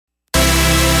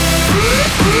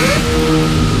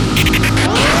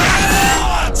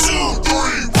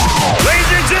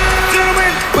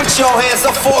hands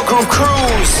up for Groove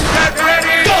Cruise. Get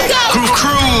ready. Go. Groove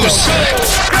Cruise.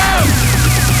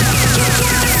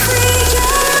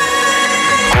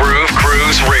 Groove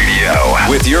Cruise Radio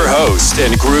with your host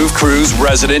and Groove Cruise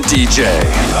resident DJ,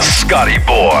 Scotty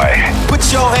Boy.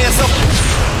 Put your hands up.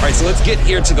 All right, so let's get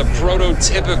here to the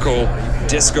prototypical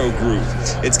disco groove.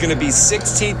 It's going to be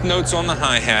 16th notes on the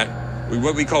hi-hat,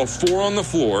 what we call 4 on the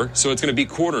floor, so it's going to be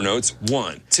quarter notes.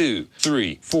 1, 2,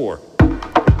 3, 4.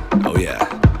 Oh yeah,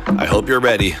 I hope you're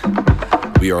ready.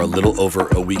 We are a little over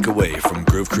a week away from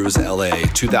Groove Cruise LA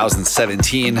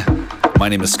 2017. My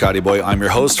name is Scotty Boy. I'm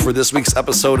your host for this week's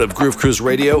episode of Groove Cruise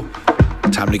Radio.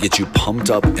 Time to get you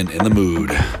pumped up and in the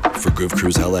mood for Groove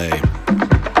Cruise LA.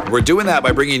 We're doing that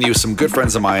by bringing you some good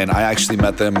friends of mine. I actually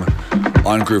met them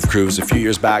on Groove Cruise a few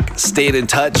years back, stayed in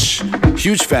touch,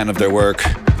 huge fan of their work.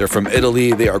 They're from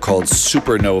Italy. They are called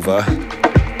Supernova.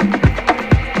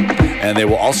 And they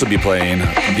will also be playing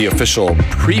the official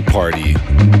pre-party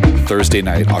Thursday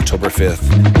night, October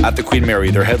 5th at the Queen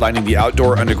Mary. They're headlining the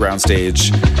Outdoor Underground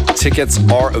stage. Tickets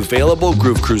are available,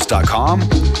 groovecruise.com.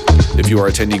 If you are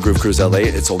attending Groove Cruise LA,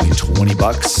 it's only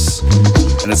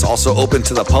 $20. And it's also open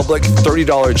to the public,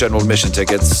 $30 general admission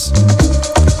tickets.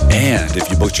 And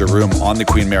if you booked your room on the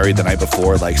Queen Mary the night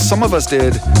before, like some of us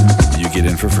did, you get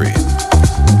in for free.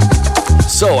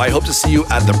 So I hope to see you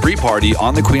at the pre-party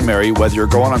on the Queen Mary, whether you're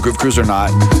going on Groove Cruise or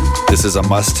not. This is a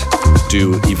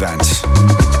must-do event.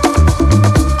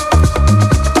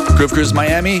 Groove Cruise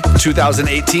Miami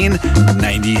 2018,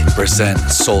 90%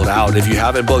 sold out. If you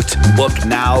haven't booked, book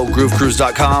now,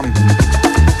 groovecruise.com.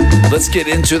 Let's get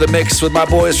into the mix with my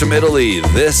boys from Italy.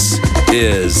 This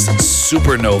is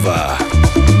Supernova.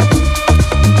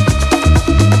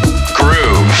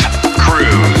 Groove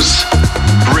Cruise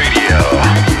Radio.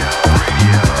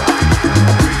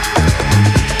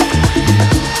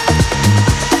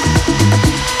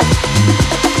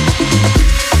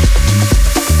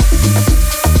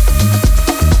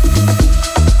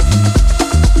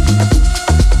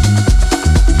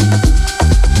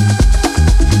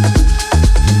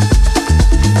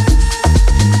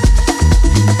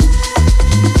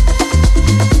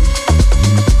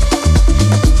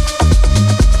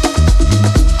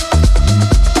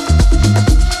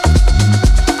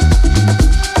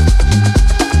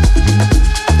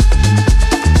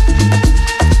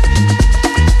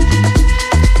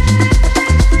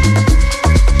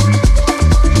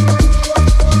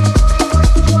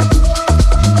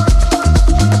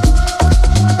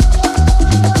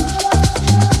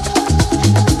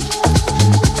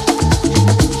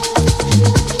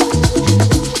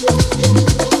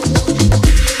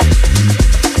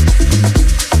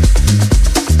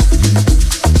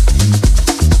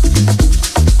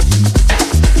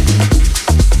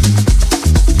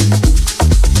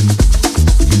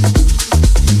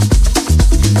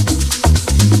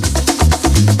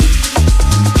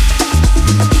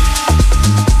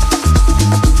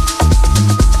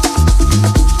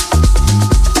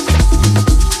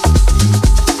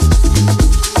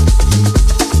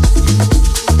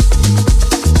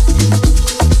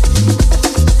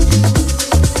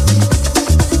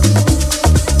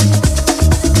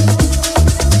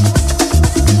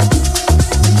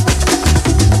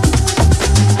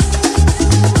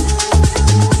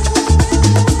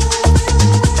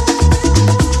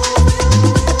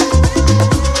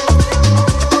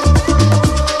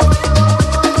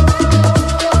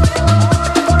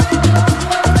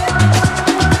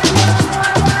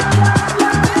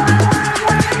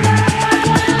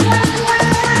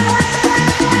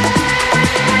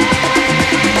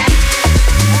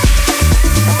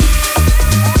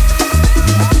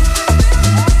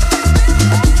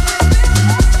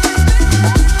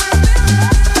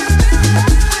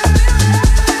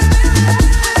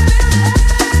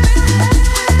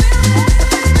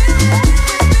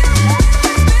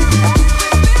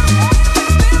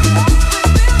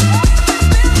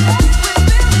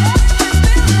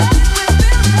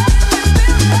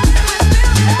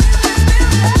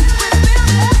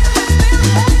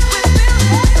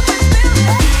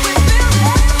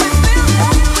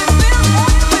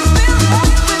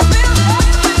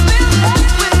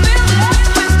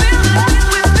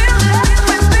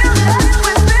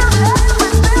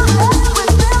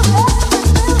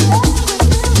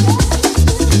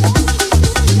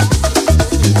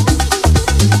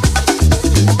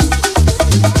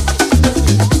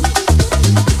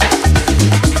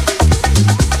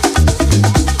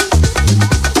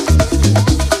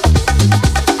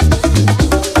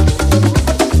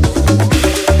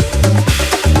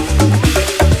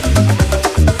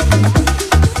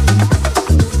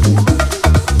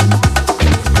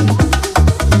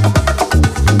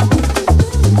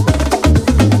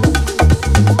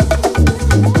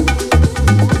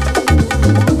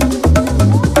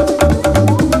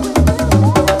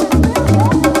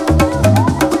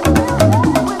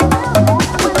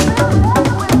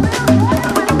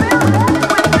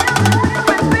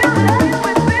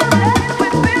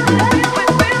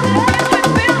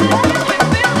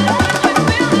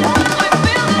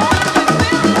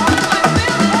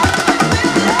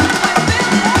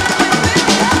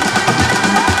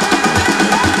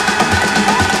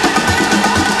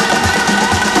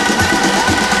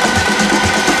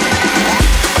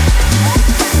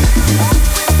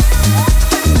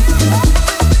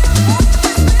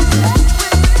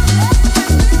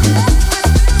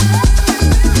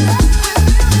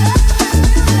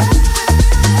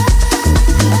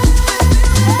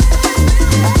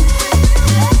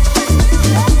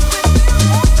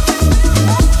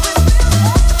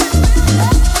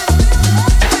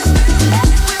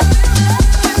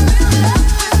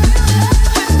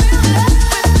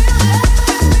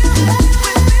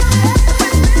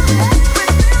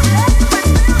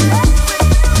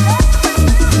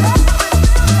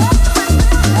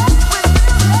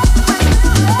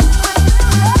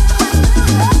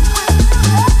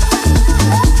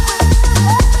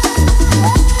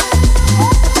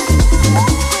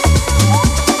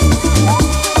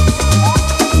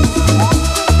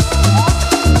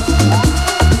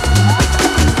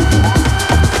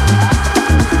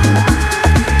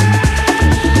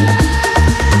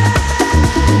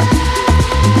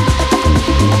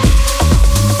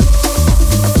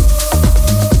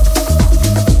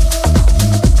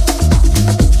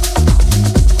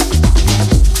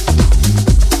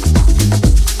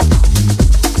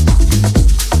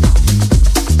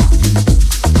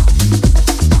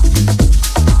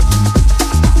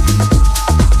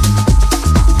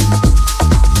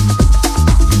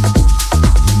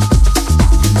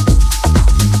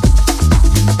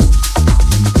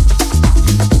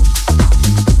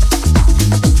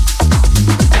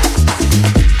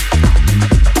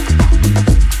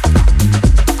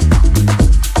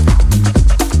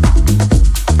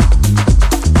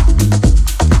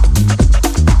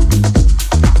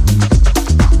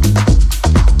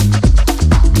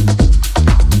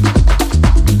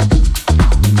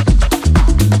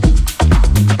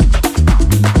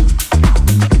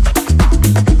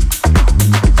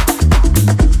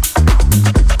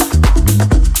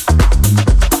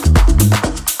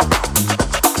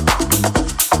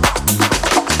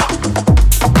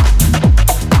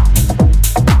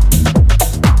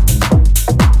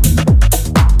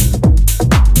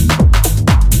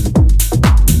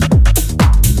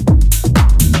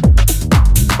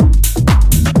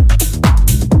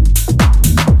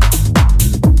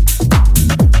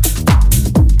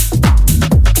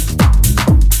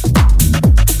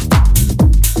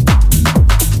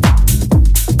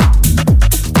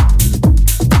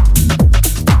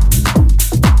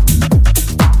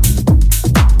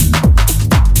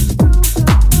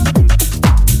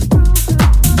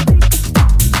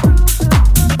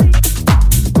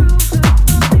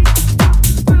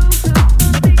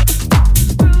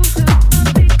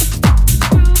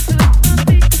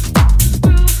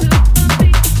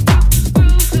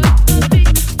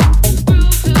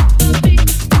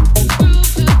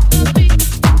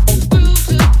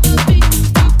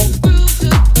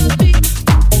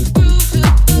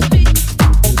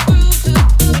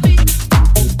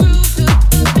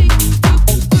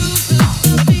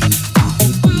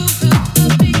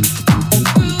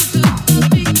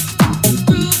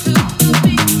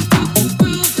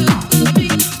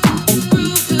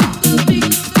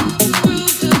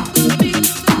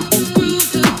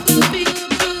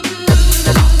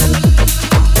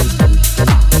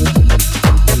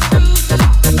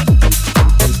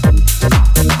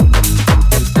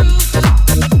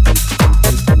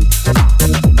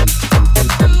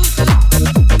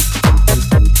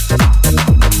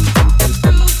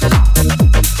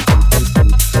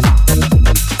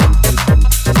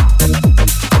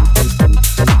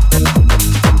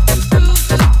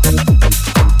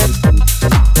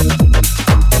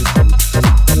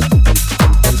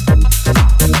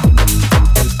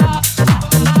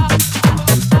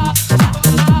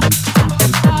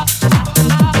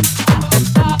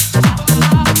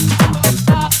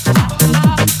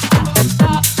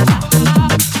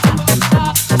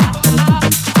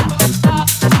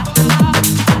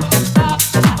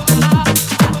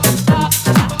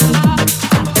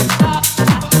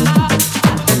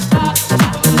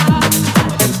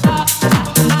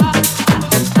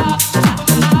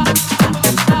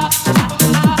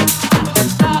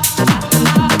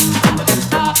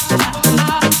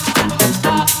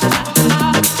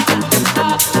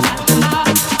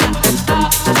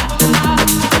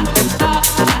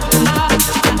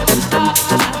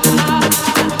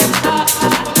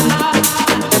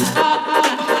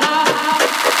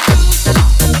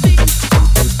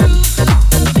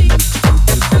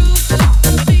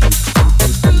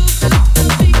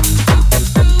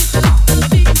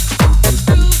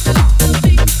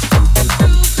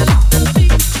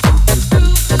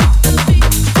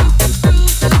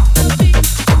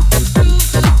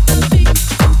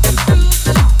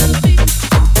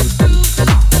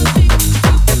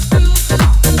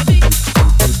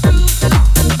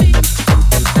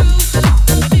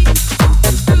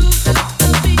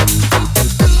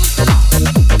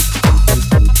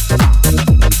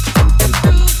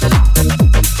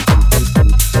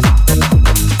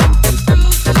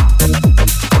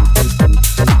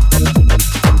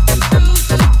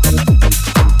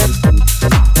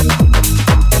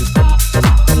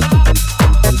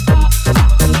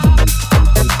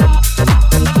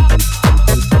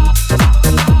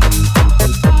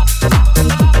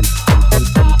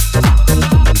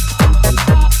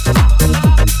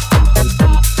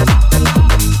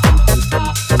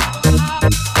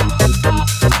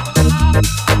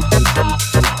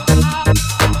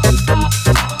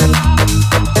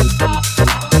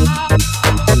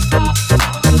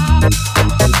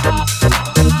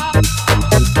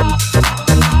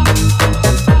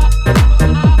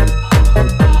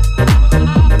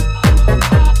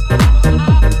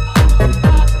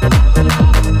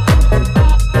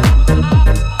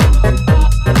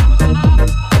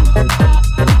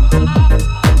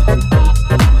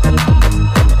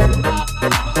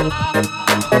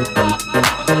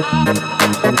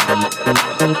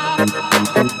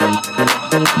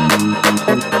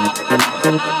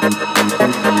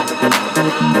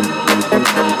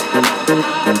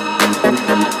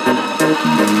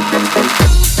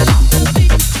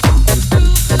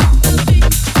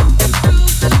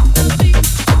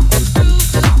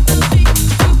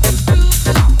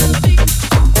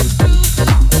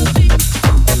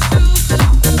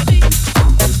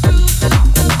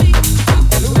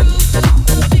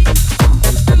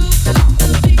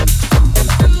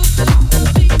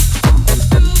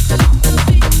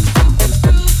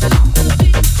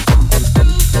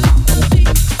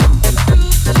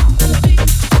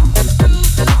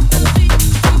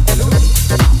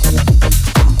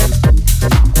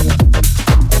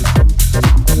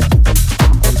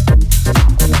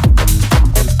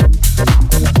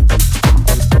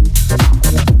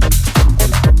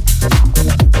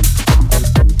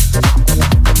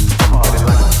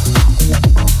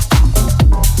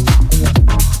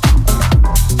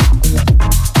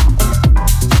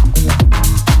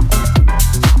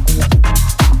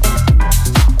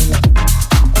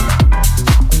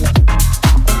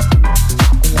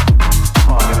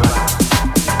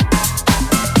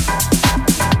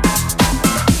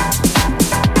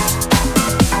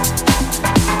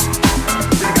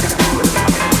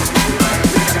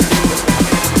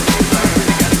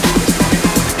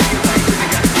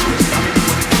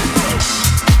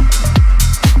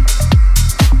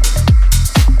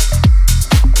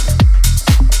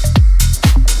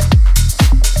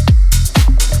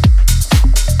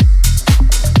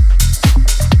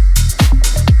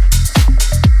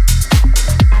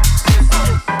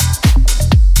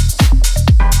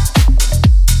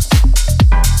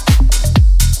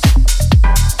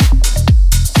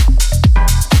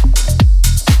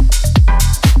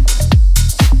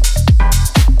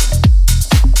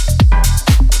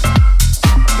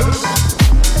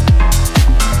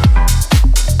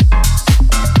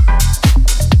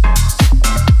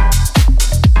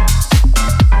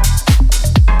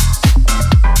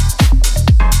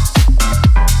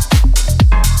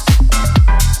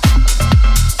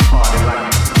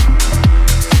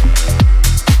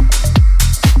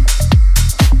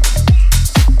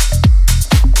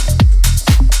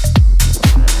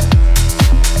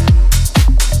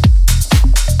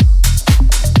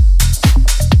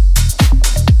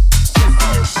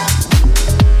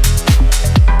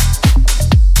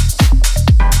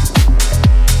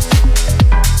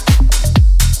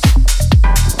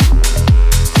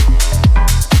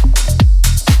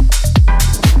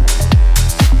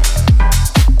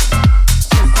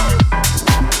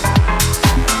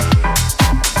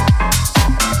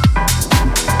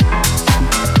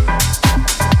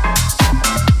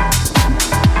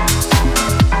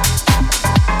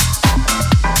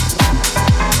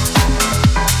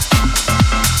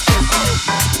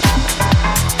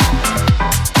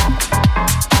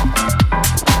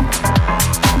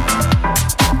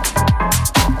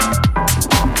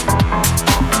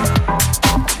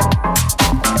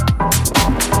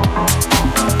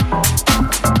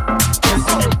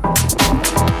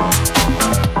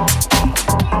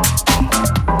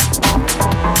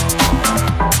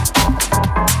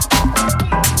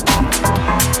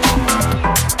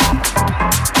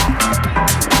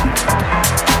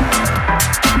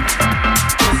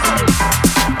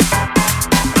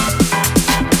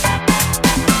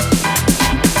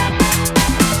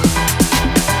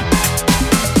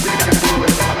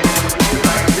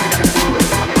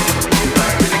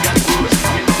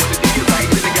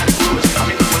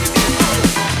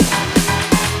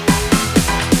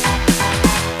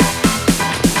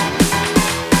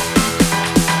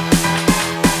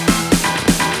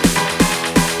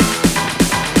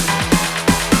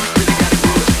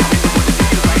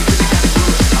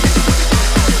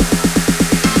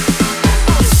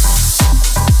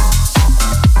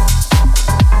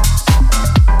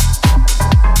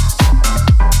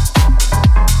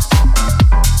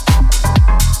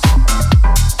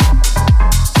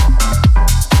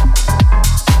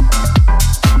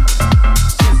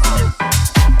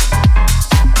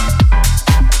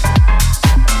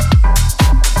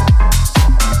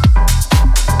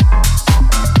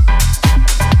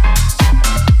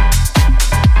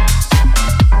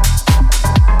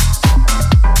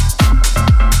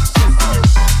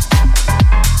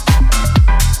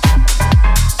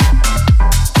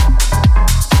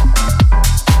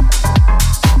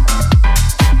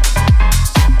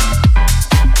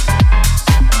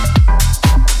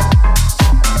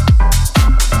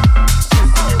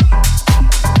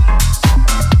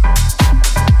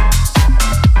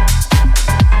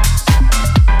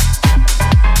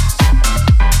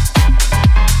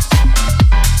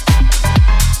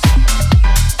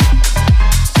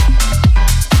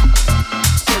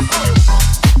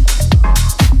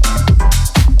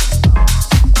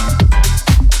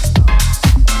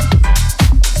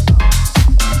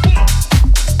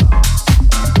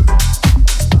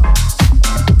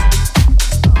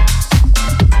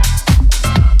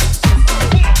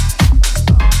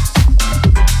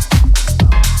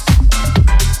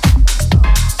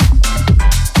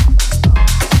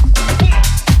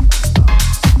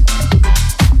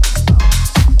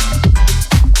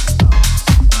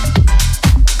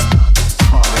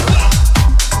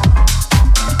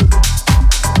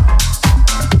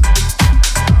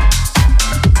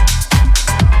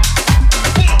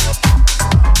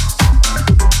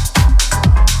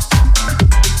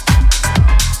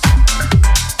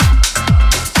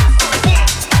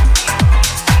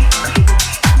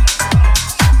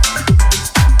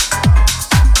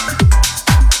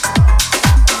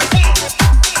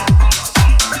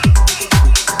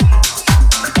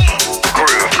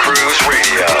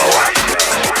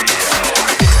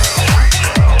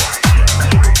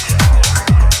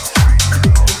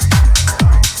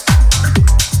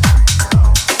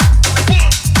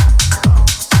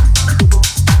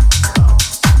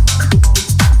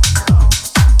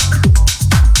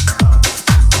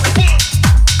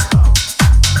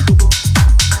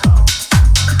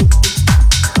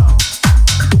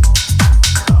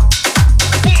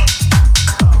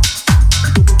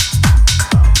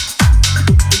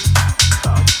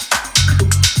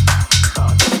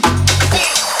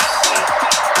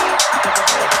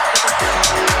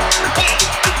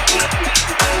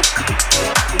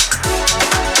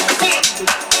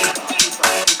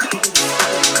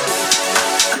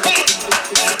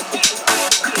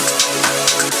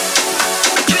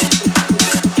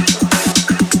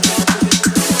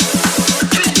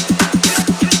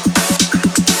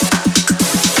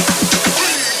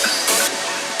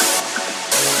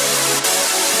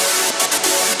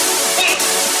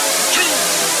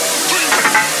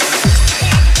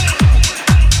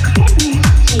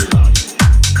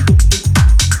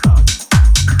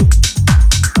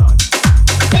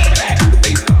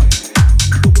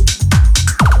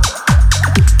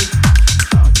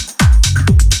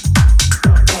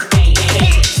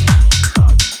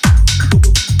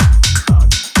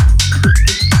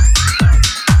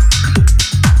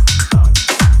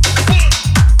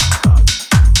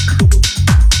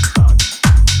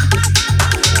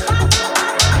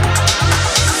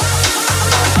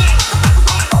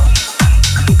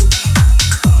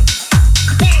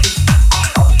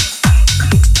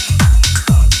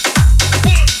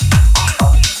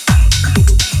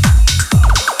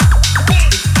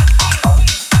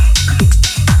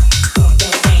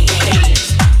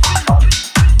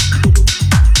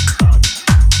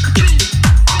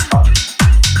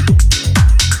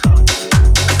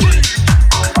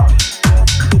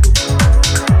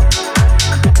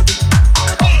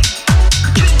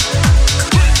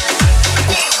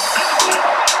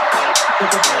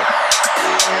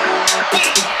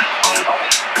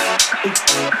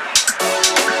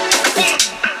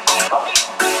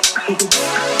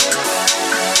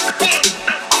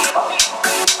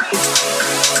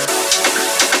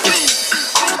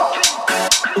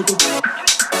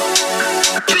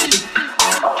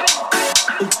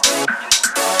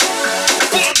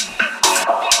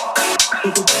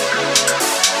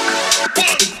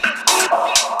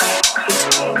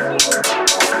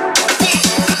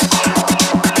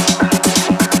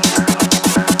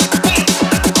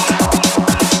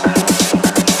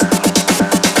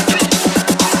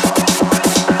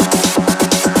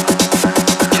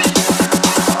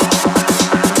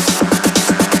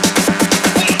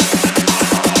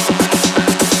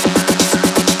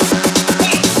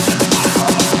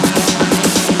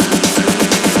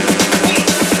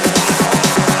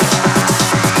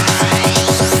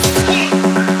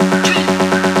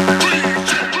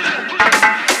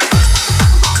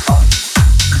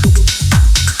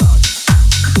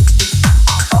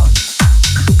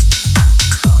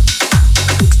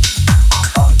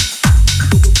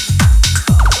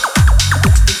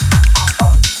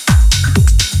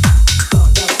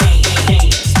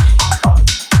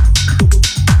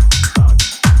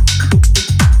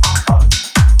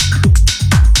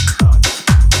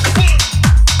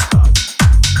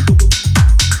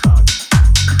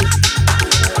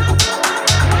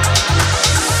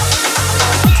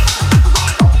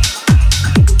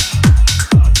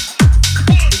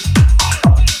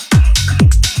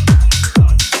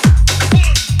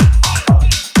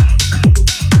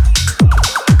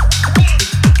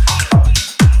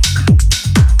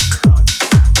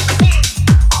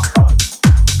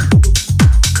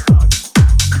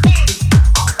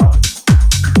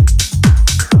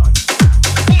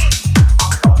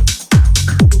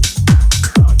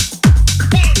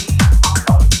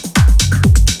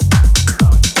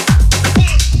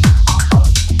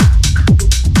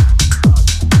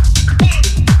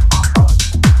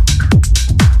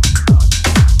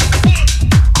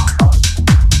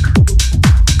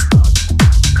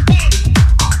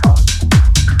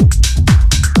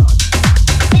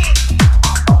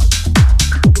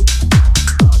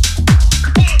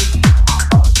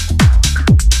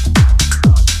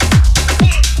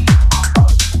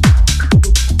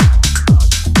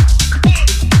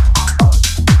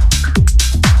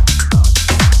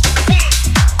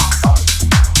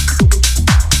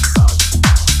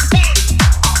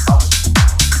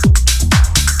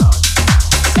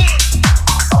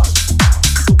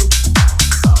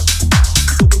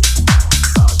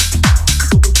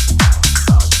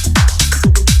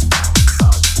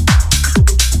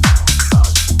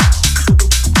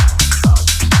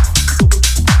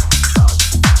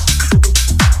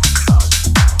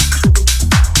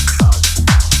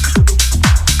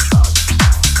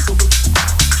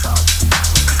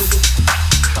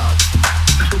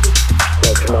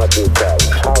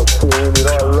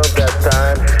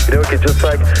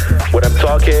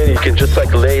 You can just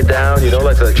like lay down,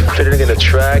 like fitting in a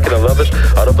track, and I love it.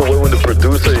 I love the way when the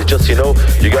producer is just, you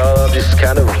got all these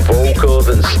kind of vocals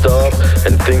and stuff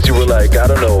and things you were like, I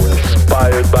don't know,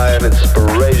 inspired by and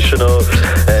inspirational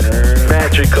and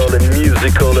magical and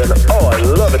musical, and oh, I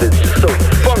love it. It's so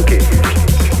funky.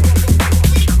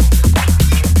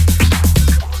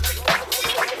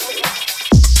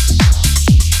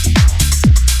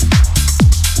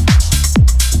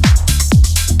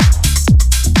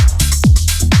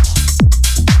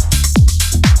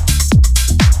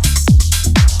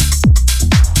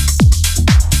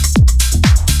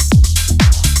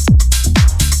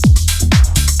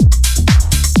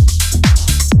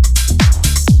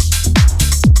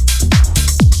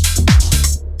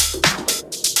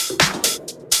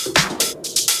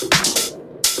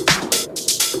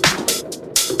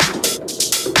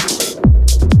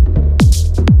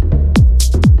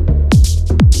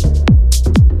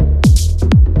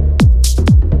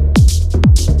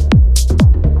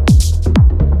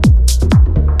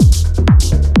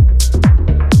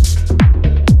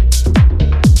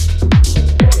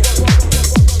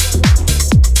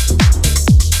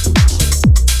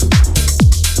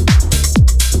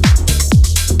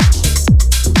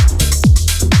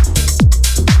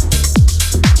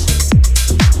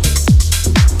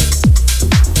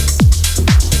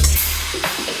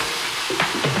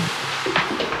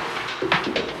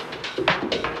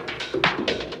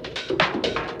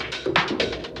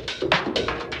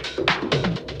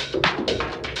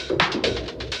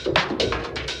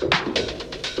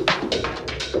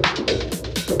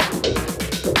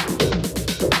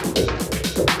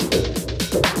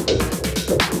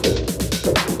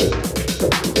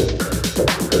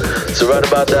 So right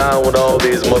about now when all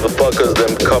these motherfuckers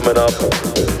them coming up,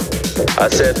 I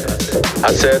said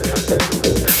I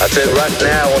said right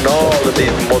now on all of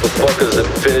these motherfuckers that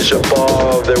finish up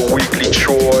all their weekly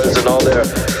chores and all their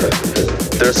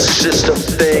system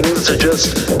things, they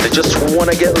just want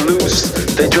to get loose.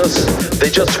 They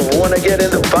just want to get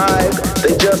in the vibe.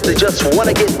 They just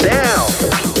want to get down.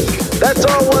 That's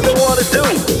all what they want to do,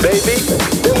 baby.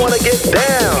 They want to get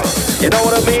down. You know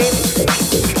what I mean?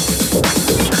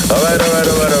 All right.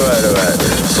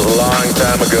 It's a long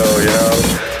time ago, you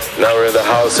know. Now we're in the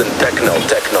house and techno.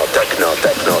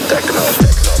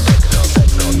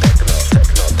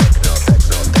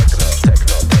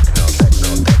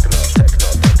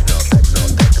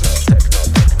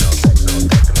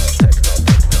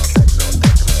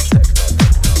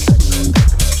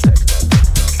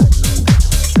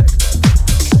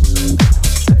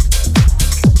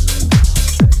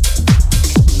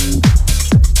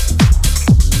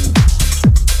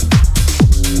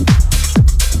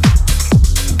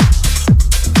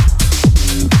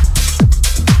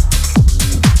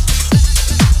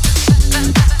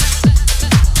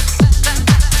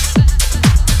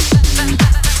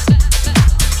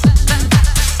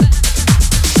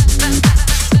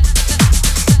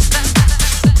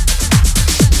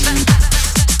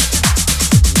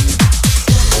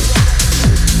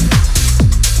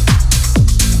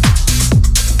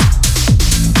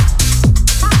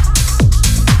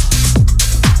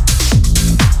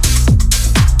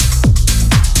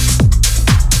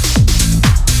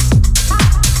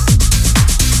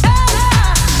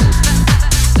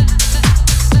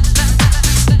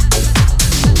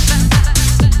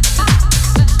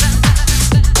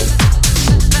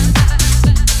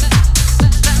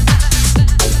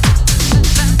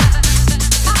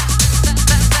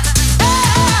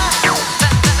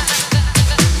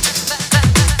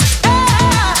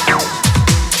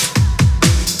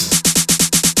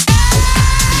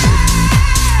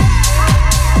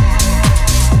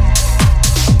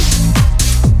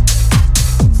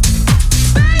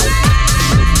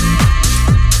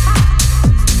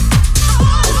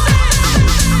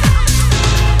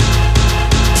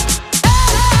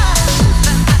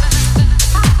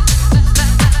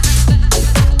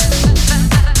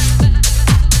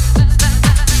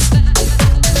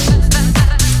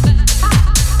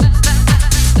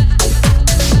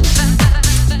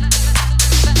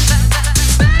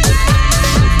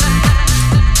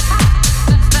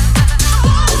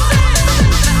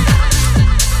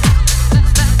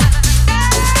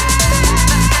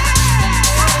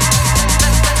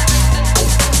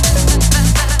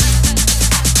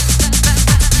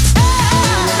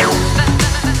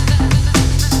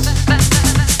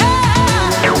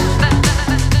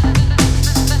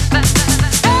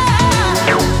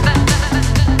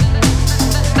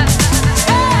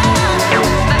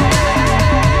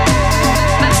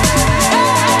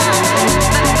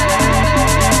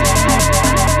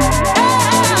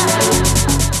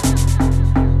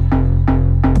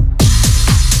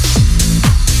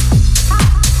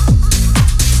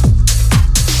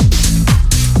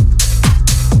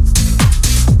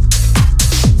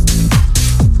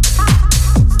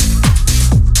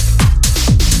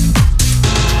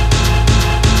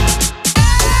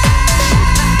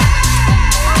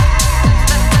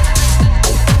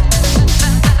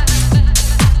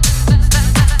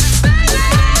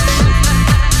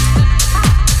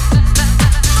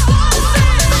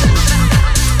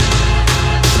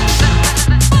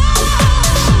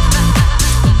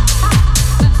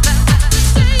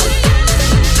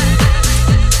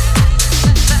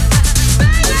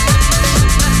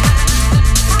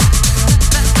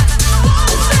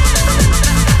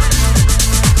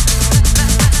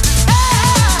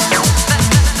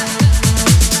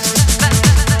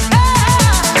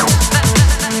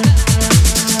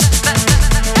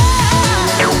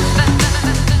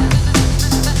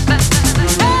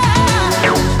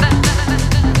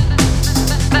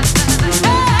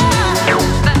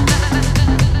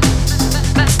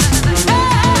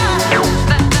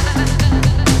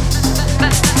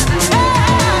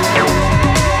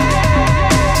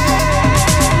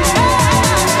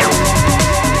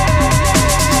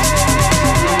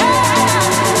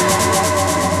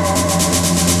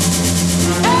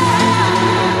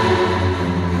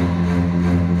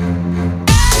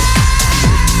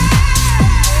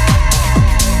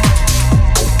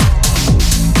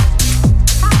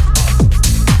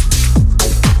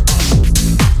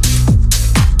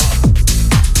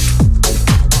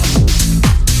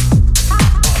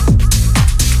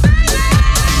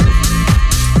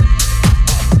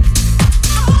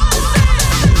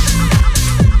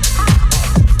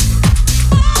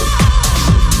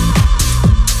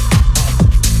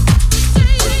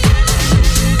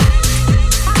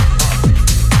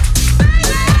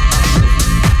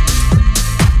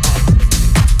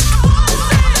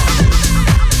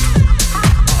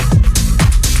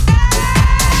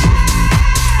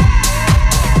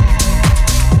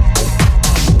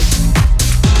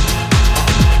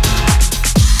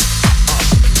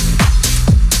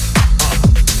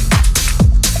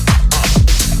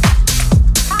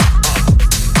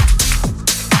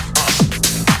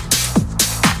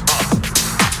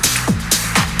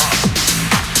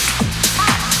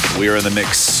 You're in the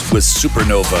mix with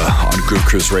Supernova on Groove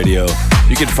Cruise Radio.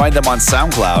 You can find them on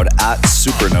SoundCloud at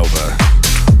Supernova.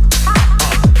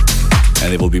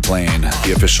 And they will be playing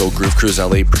the official Groove Cruise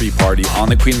LA pre-party on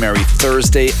the Queen Mary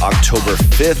Thursday, October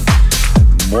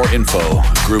 5th. More info,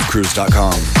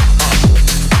 groovecruise.com.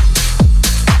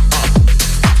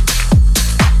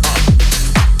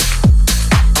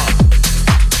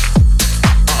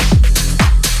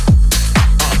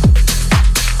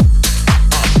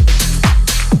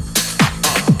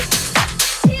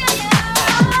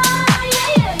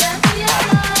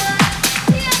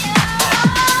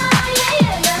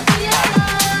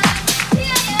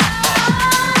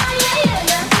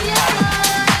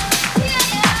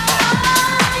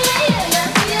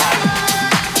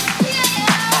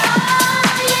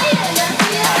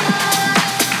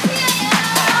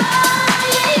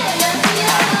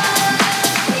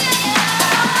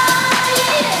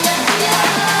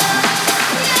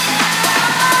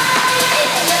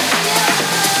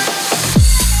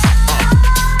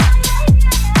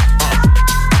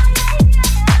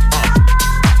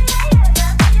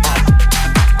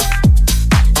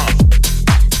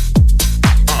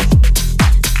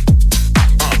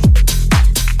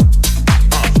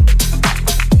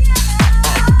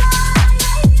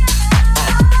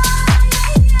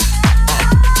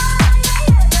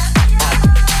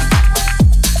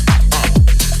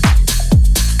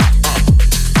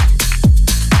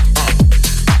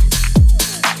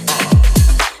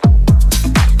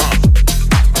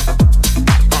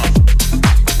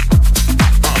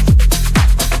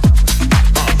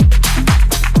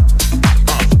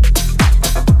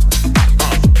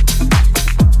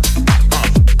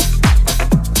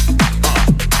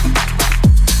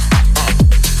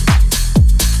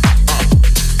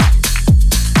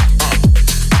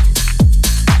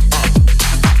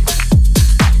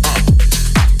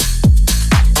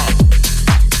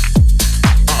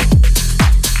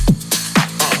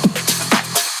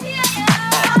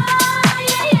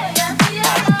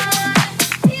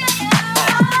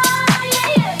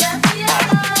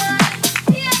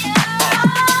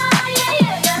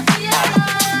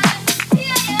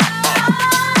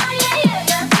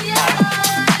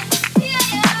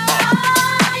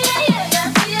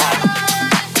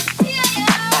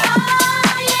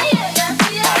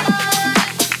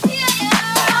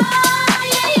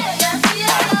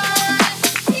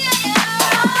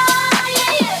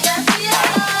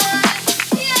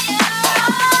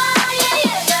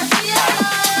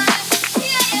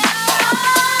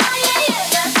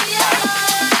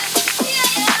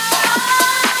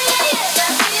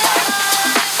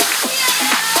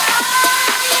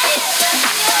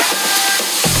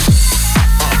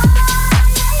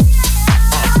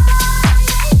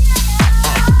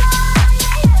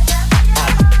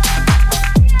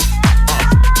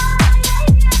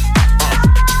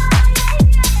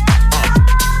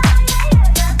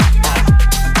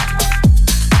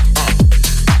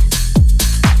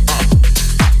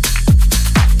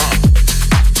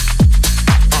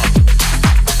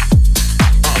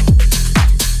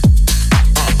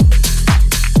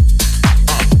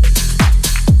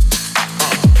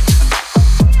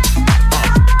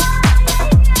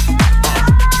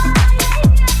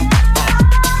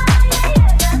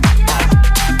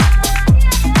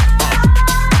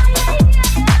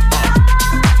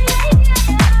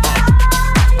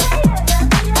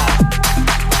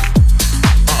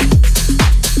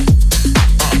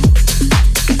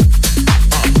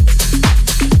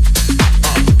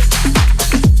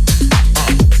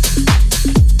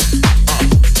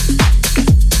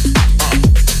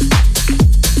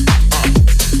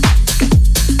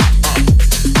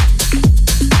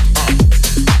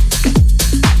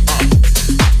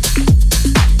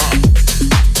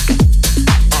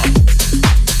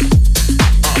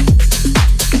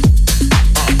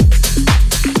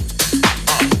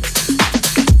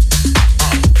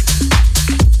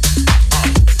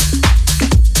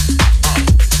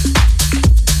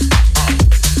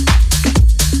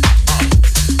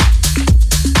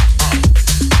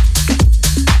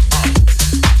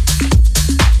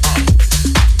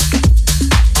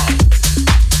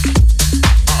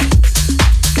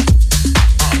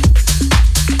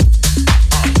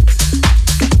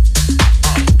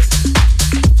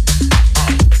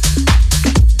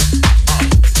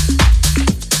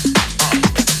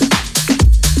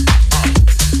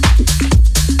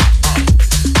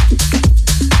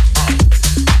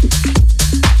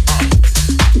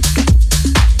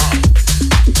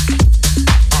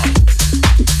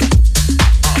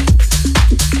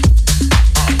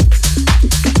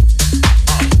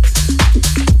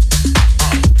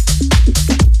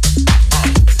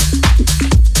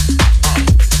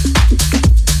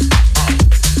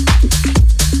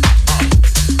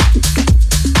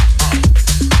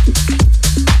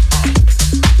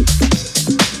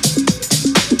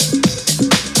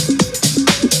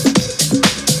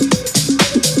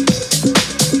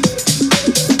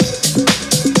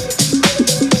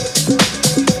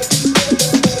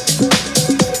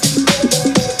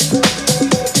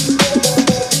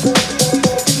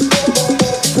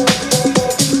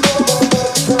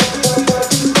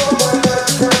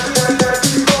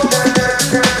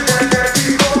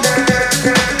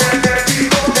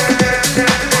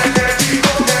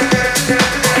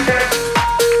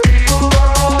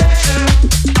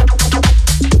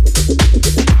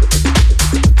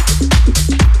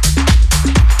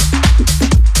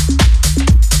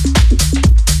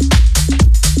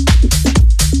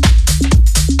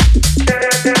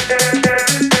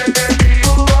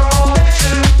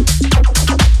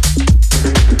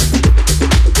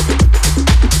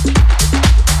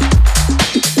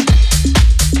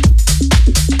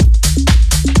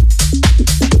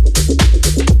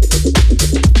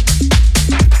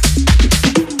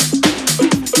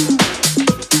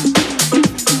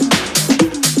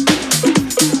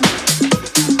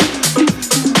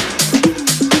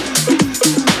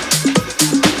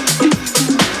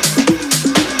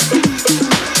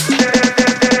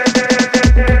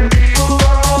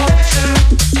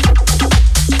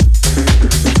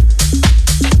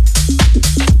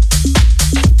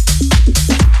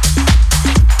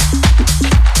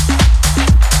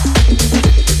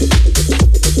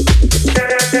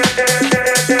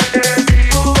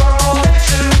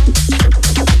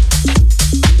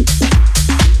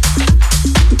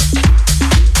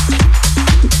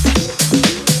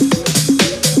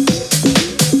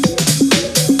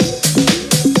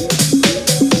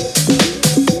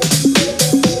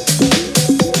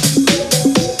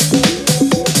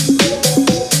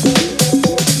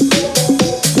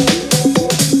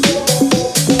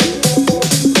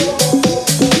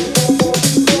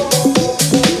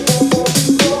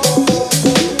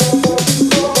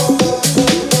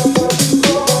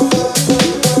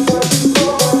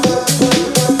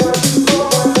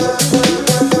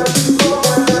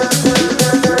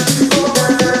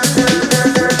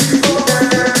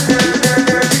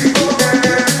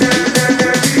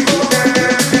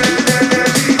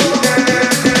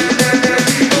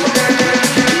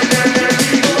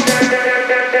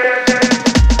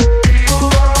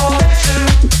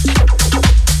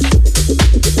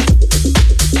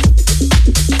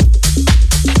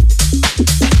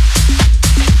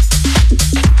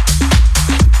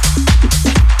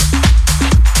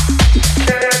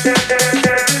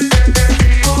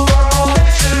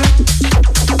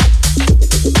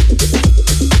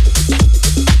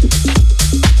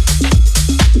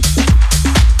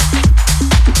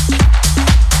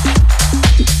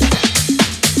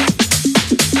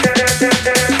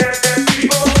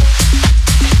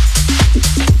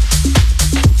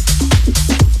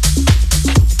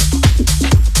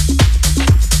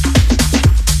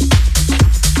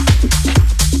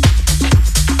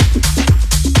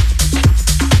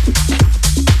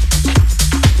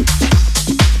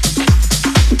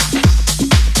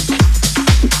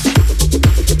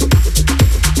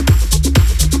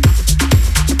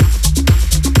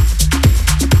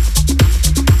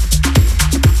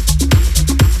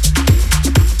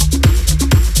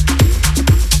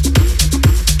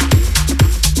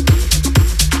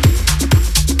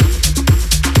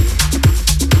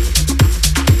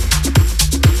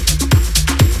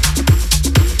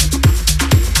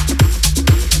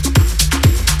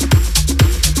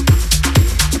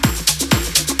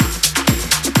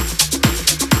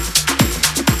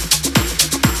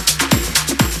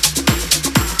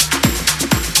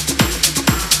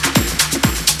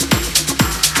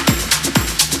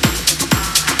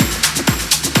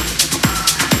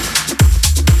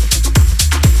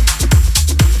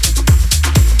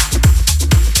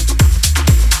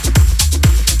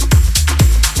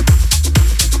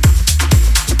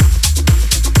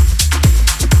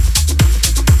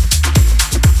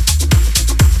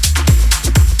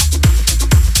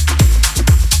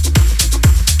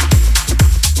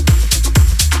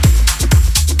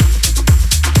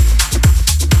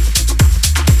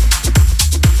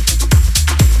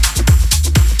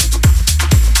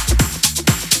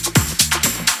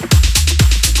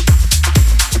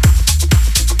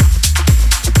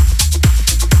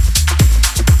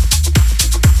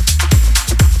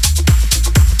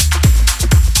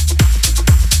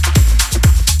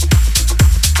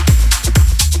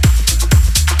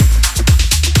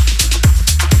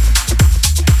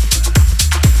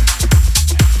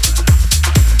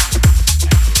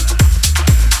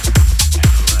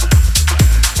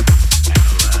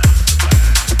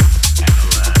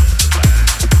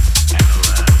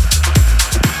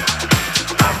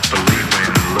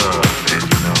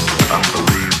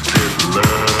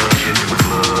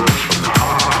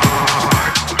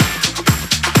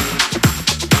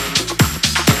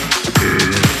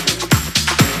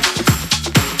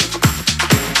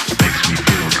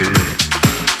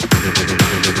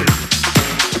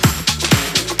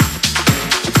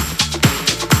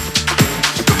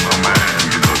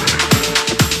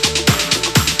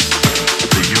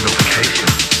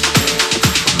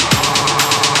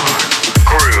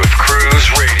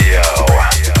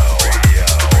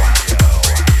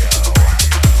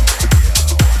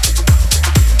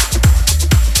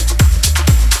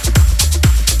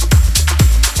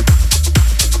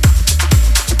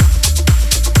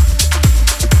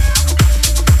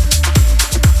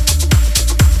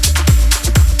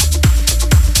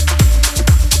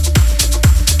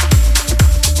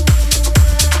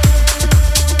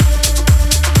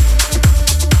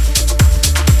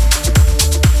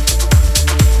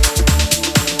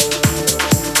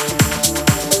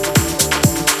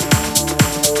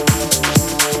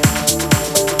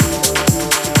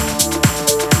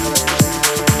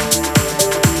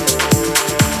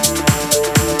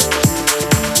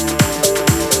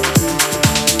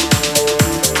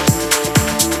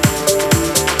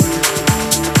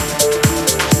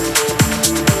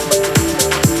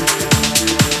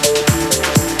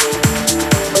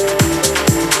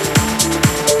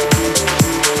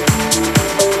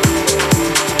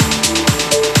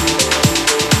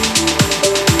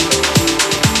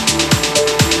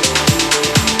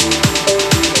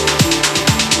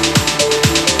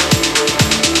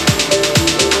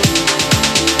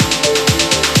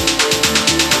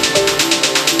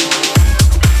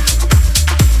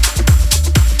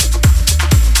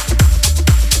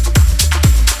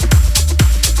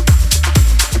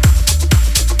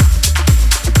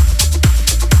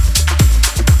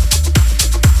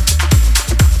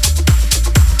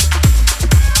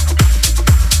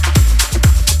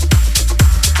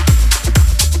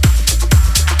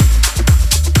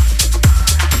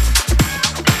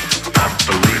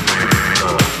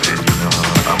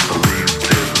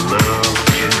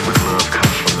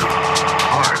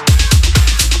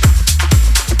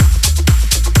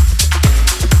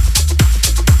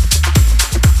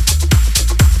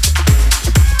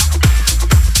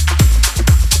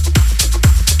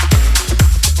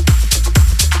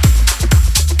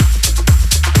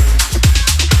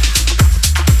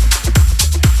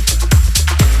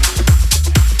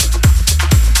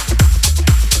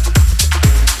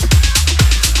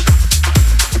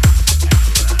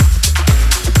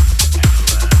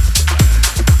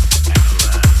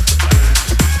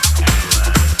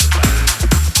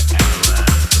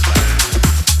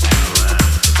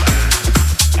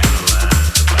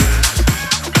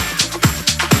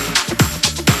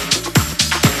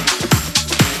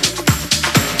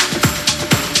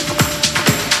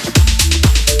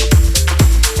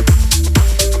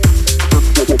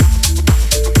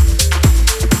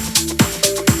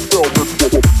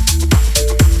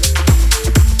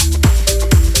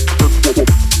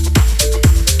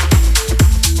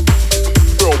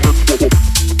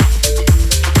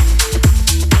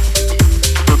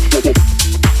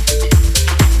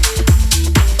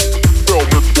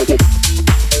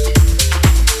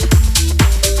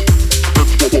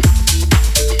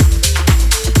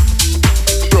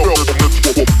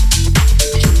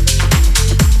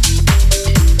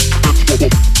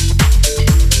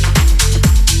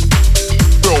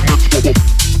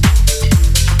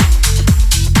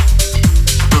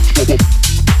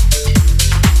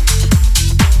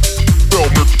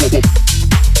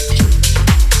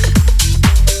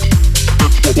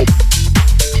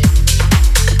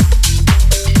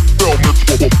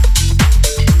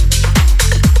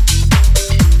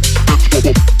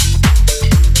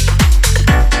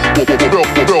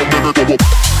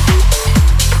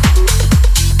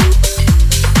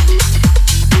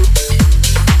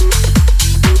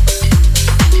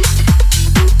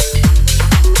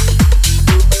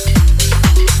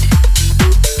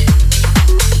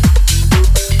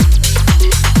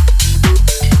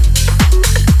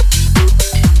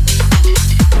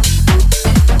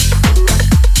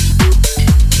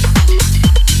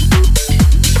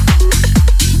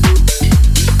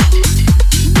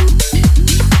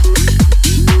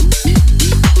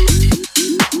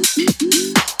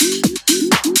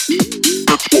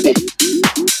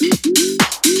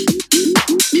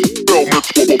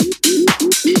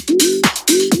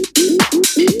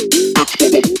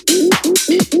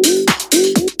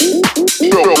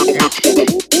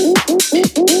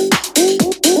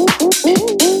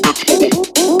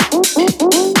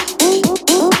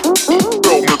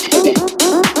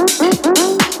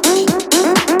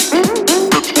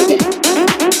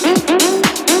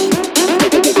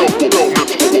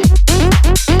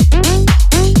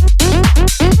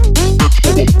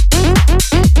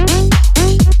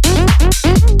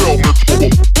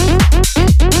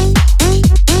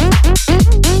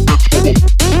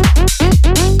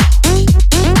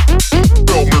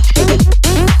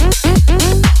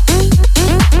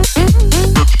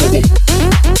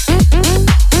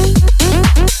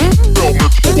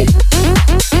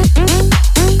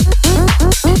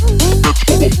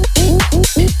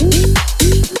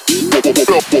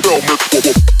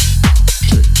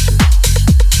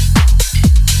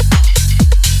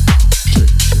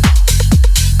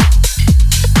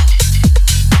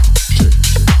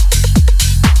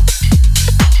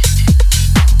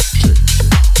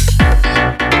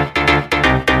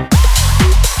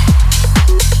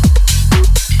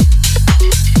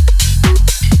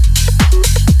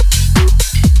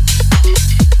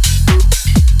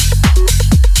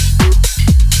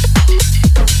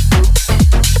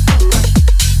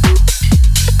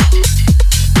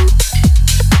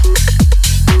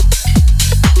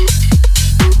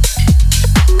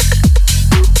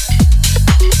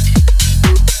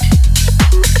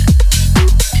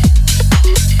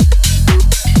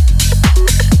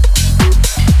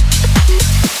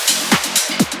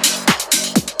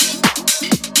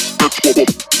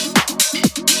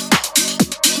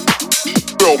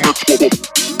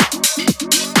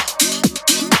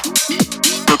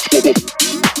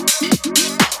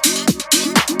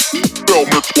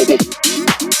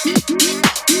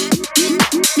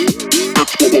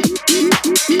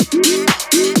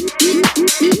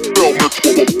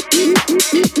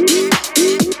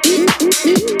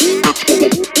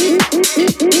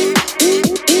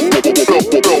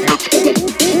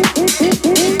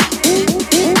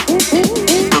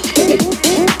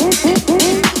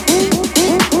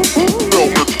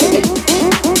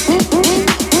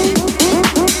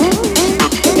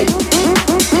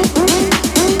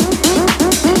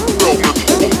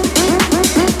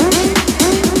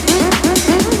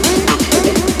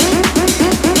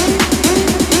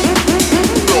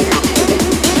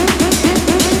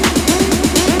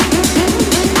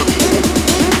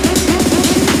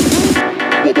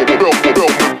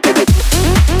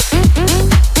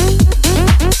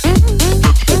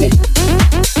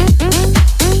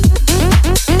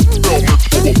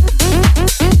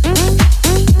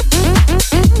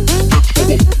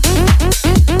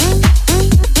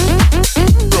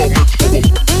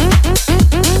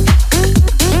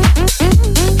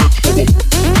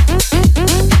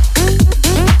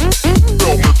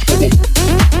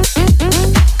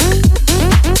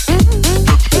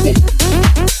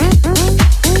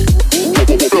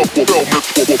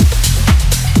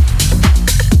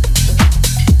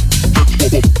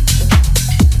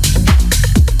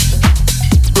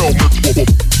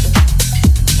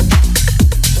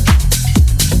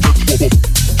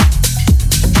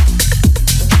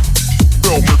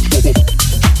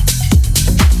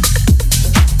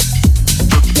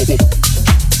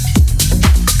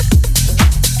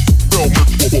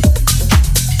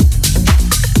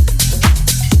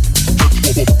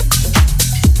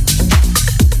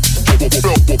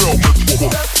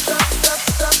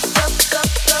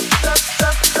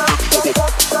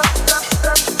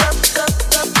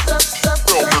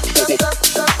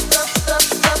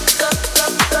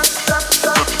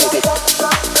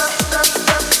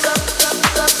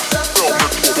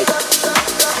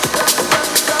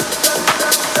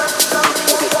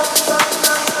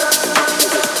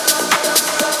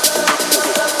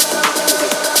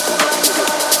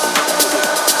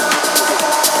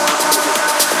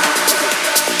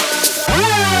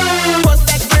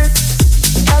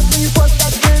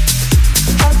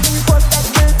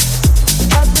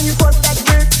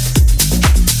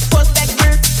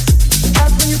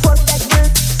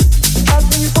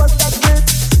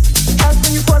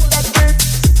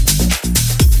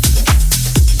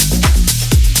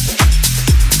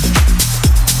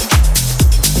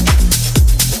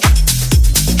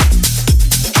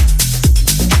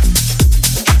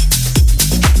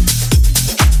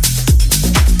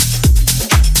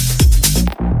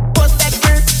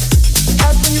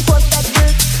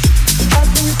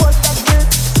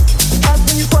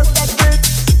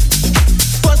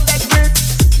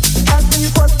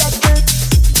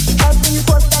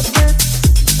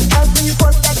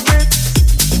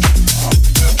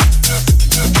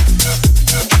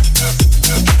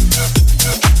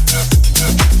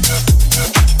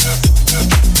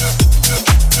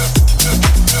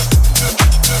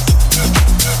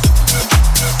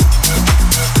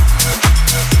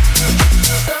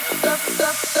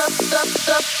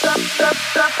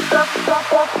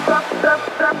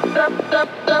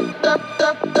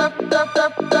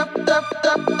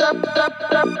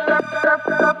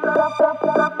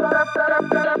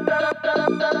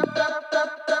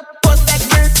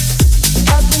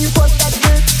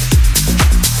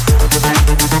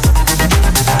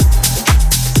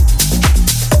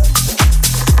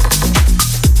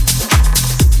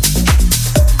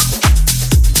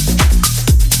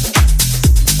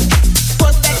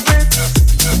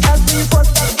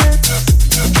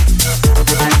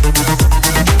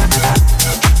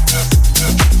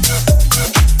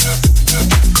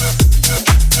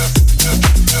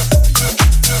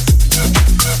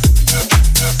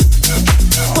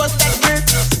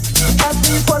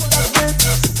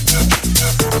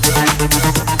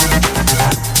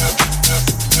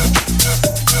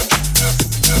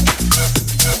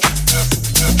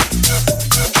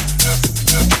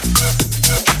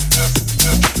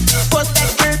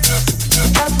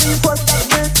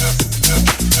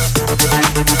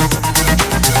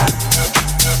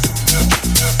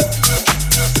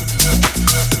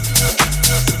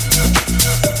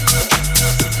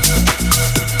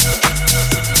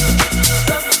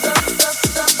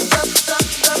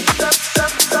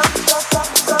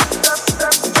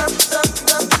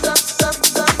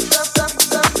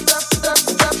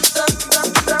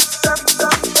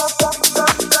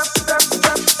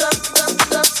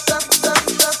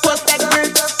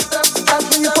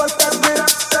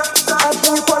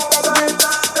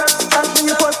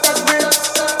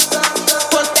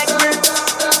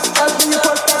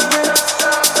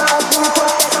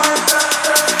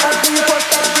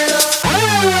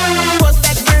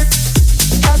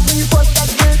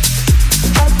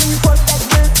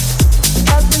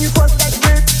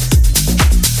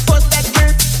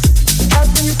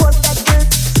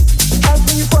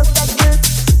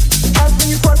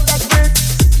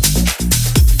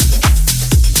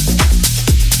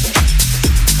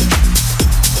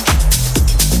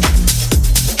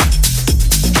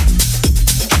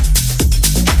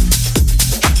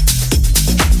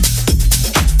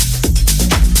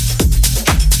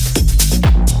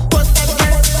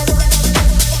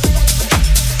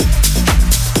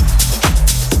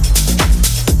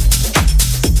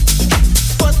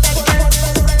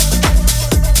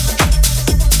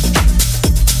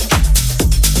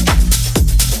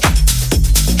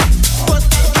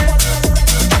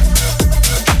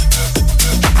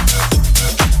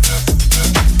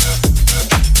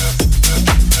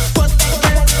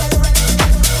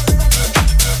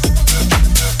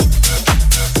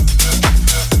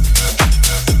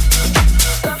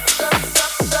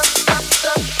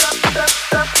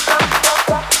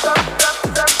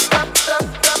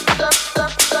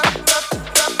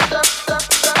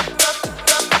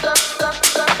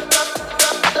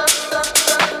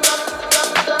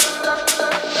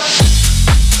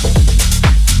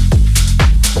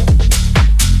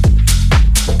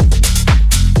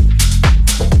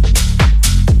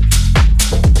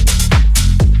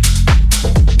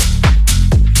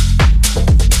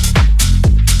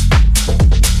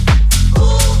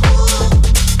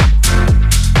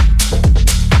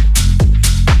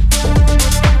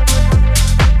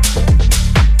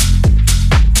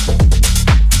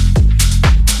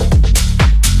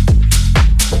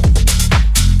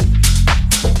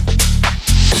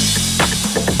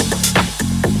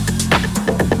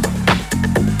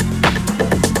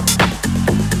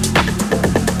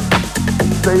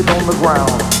 Stayed on the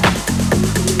ground.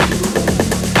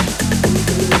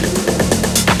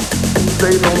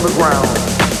 Stayed on the ground.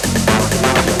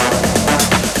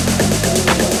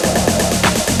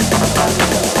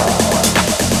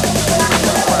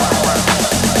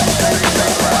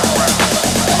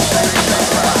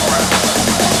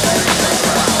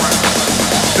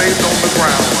 Stayed on the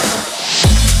ground.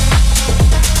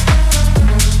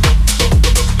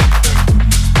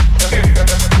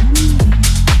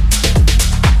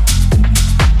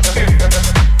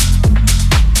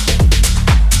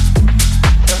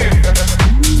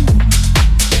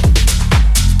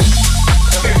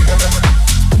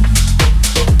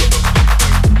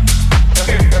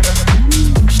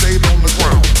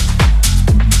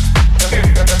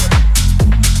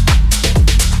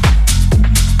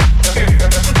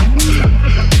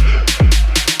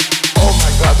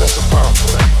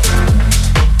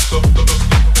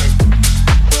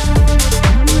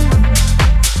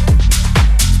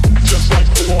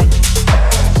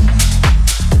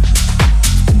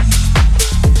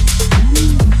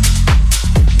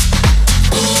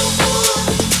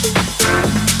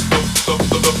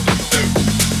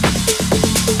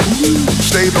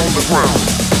 Stayed on the ground.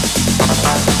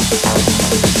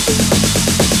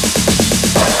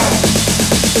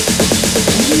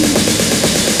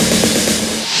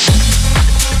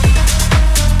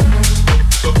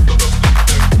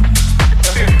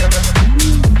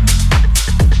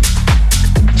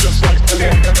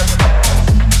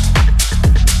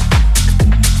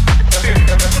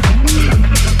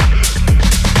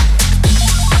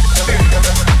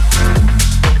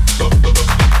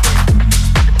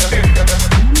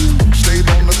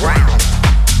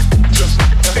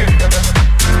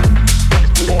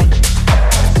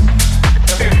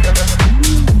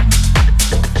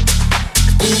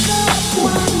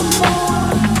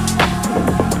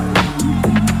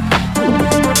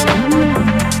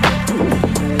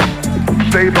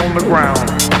 Stayed on the ground.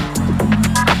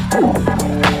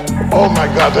 Oh my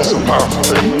God, that's a powerful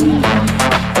thing.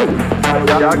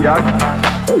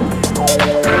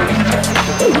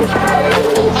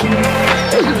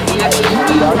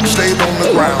 Stayed on the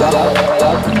ground.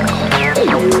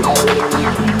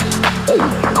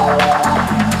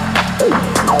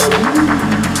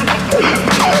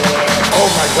 Oh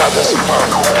my God, that's a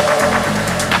powerful thing.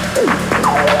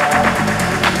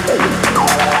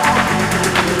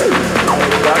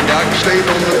 Stayed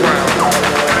on the ground.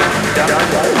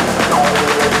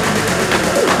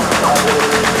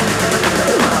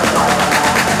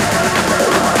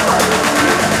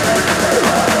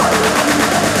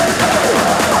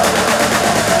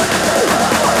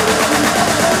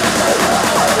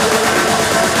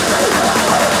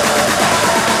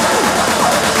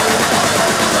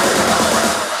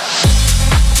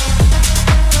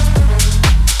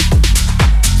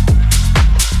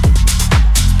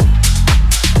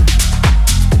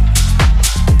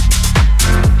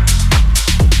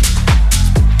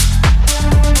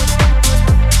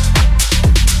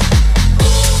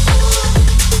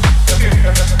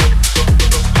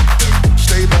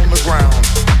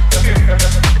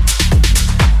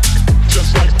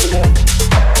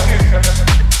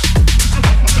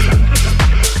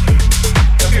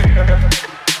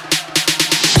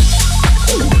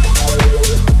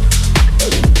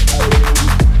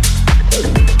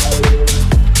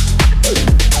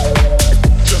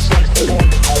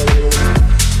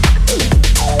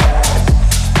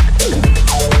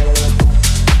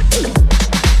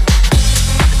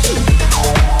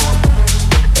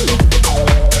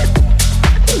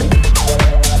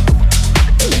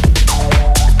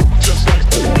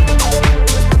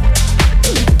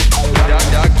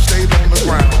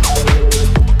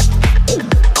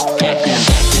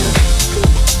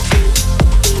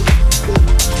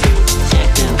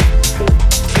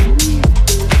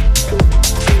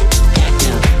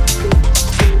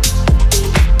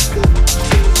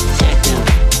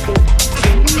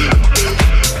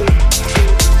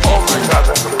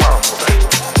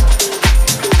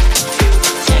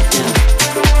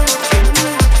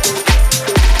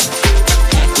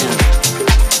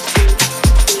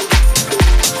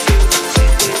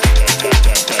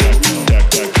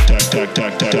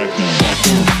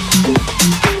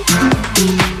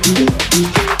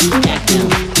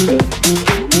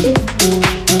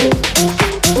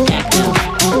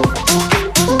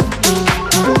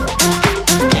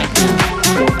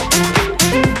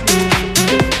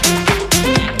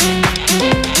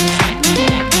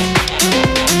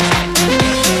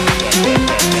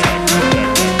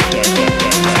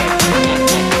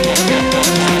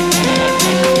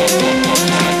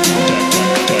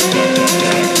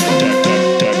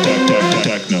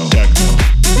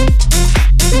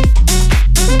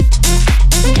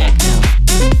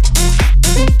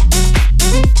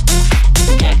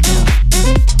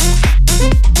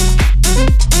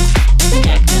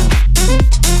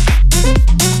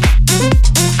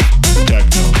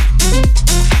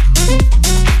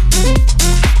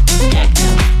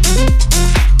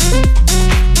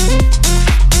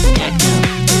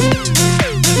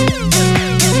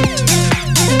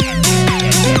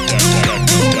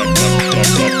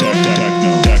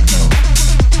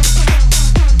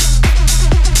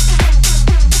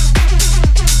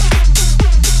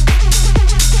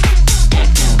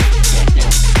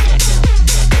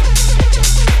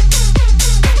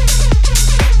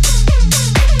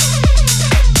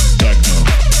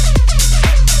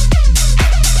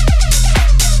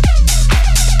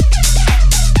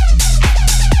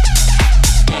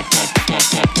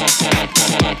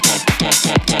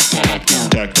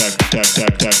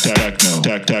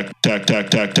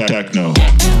 techno.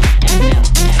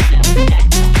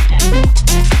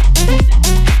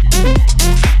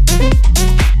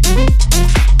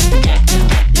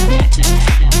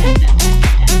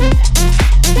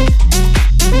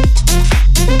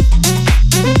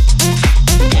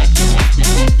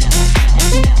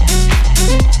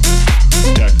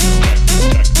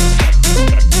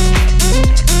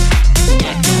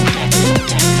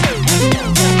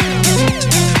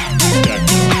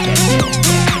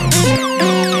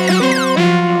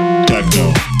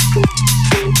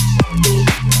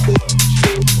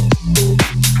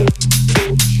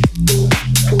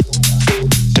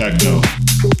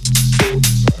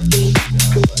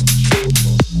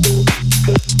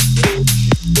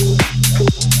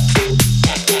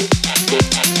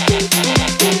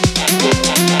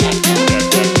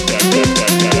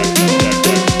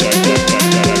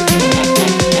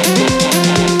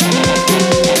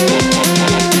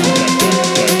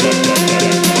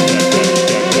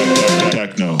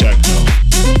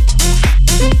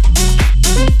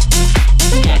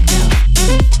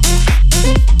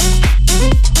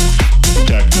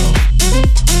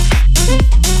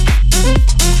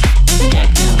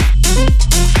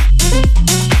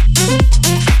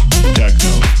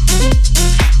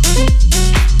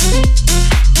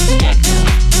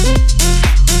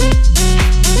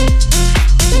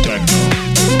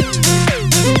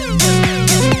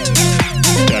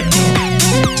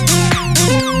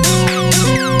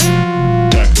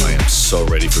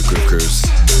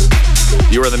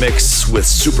 With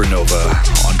Supernova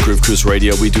on Groove Cruise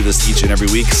Radio. We do this each and every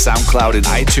week. SoundCloud and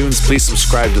iTunes. Please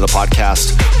subscribe to the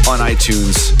podcast on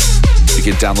iTunes. You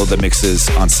can download the mixes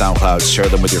on SoundCloud, share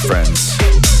them with your friends.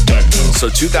 So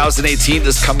 2018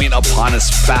 is coming upon us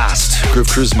fast. Groove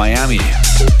Cruise Miami.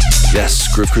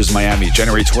 Yes, Groove Cruise Miami,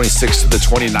 January 26th to the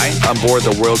 29th on board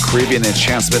the Royal Caribbean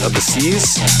Enchantment of the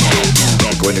Seas.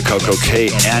 Going to Coco Cay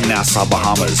and Nassau,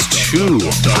 Bahamas, 2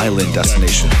 island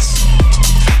destinations.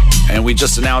 And we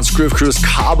just announced Groove Cruise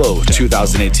Cabo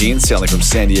 2018, sailing from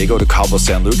San Diego to Cabo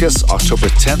San Lucas, October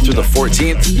 10th through the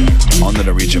 14th on the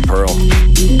Norwegian Pearl.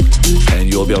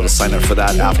 And you'll be able to sign up for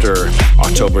that after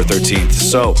October 13th.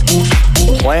 So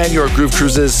plan your Groove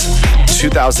Cruises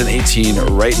 2018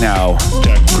 right now,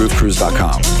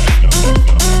 groovecruise.com.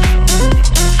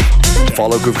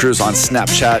 Follow Groove Cruise on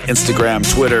Snapchat, Instagram,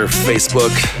 Twitter,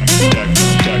 Facebook,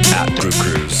 at Groove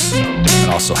Cruise,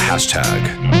 and also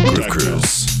hashtag Groove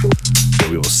Cruise.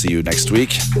 We will see you next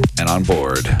week and on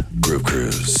board Groove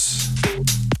Cruise.